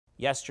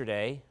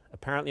yesterday.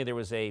 Apparently there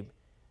was a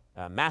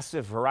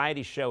massive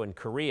variety show in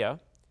Korea,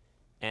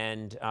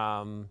 and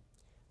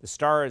the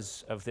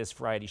stars of this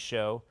variety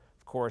show,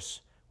 of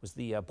course, was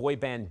the boy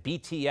band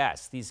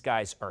BTS. These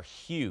guys are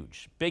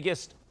huge,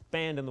 biggest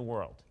band in the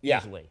world,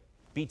 easily.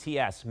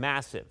 BTS,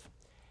 massive.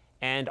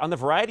 And on the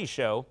variety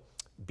show,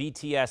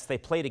 BTS, they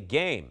played a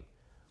game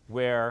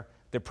where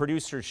the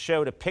producers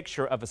showed a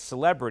picture of a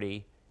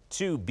celebrity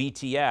to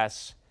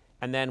BTS,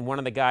 and then one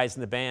of the guys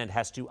in the band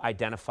has to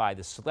identify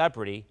the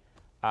celebrity.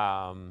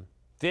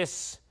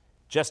 This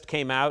just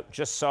came out,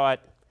 just saw it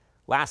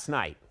last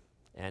night,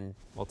 and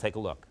we'll take a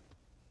look.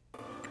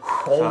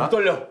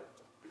 떨려.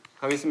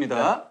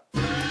 가겠습니다.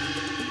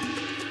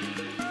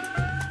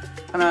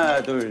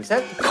 하나, 둘,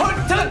 셋.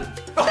 커튼!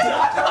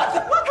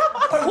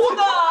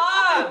 코난!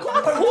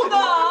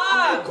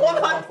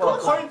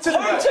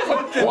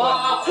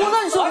 와,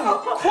 코난 쇼!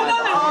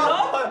 코난을 불러?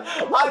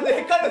 아, 근데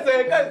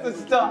헷갈렸어,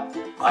 진짜.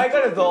 아,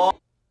 헷갈렸어.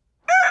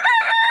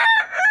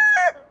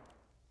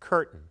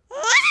 Curtain.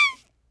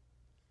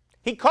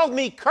 He called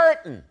me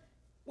Curtain.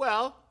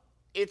 Well,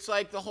 it's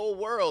like the whole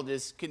world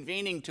is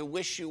convening to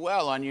wish you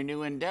well on your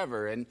new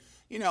endeavor. And,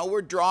 you know,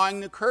 we're drawing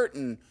the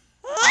curtain.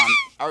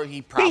 Or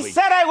he probably... He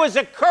said I was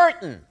a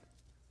curtain.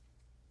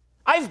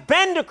 I've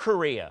been to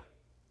Korea.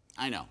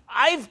 I know.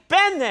 I've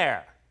been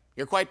there.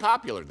 You're quite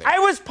popular there. I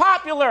was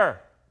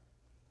popular.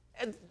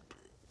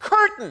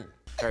 Curtain.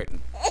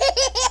 Curtain.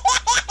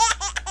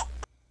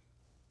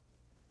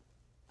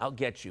 I'll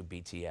get you,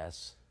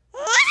 BTS.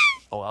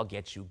 Oh, I'll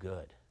get you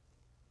good.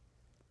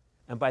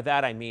 And by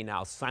that I mean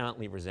I'll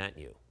silently resent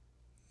you.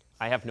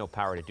 I have no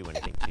power to do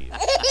anything to you.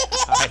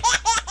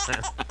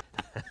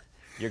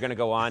 You're going to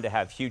go on to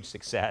have huge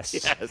success.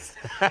 Yes.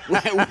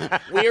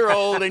 We're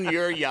old and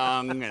you're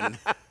young. And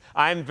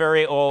I'm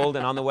very old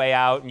and on the way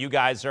out, and you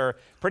guys are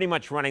pretty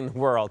much running the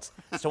world.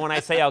 So when I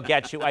say I'll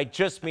get you, I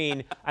just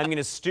mean I'm going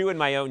to stew in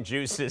my own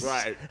juices.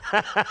 Right.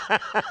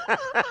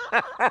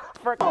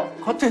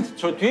 커튼,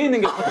 저 뒤에 있는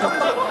게 커튼.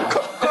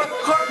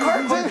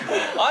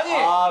 아니!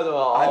 아,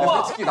 좋아. 아, 근데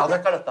솔직히 나도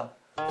헷갈렸다.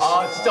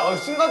 아, 진짜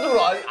순간적으로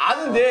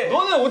아는데.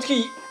 너는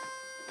어떻게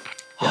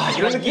야,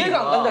 이런 이해가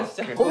안 간다,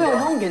 진짜. 보면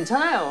형은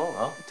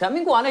괜찮아요.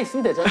 대한민국 안에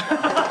있으면 되잖아.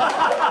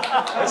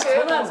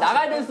 저는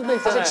나가야 될 수도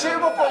있잖아요. 사실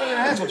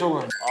 7번법이긴 해,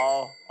 저쪽은.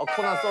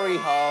 코난, sorry.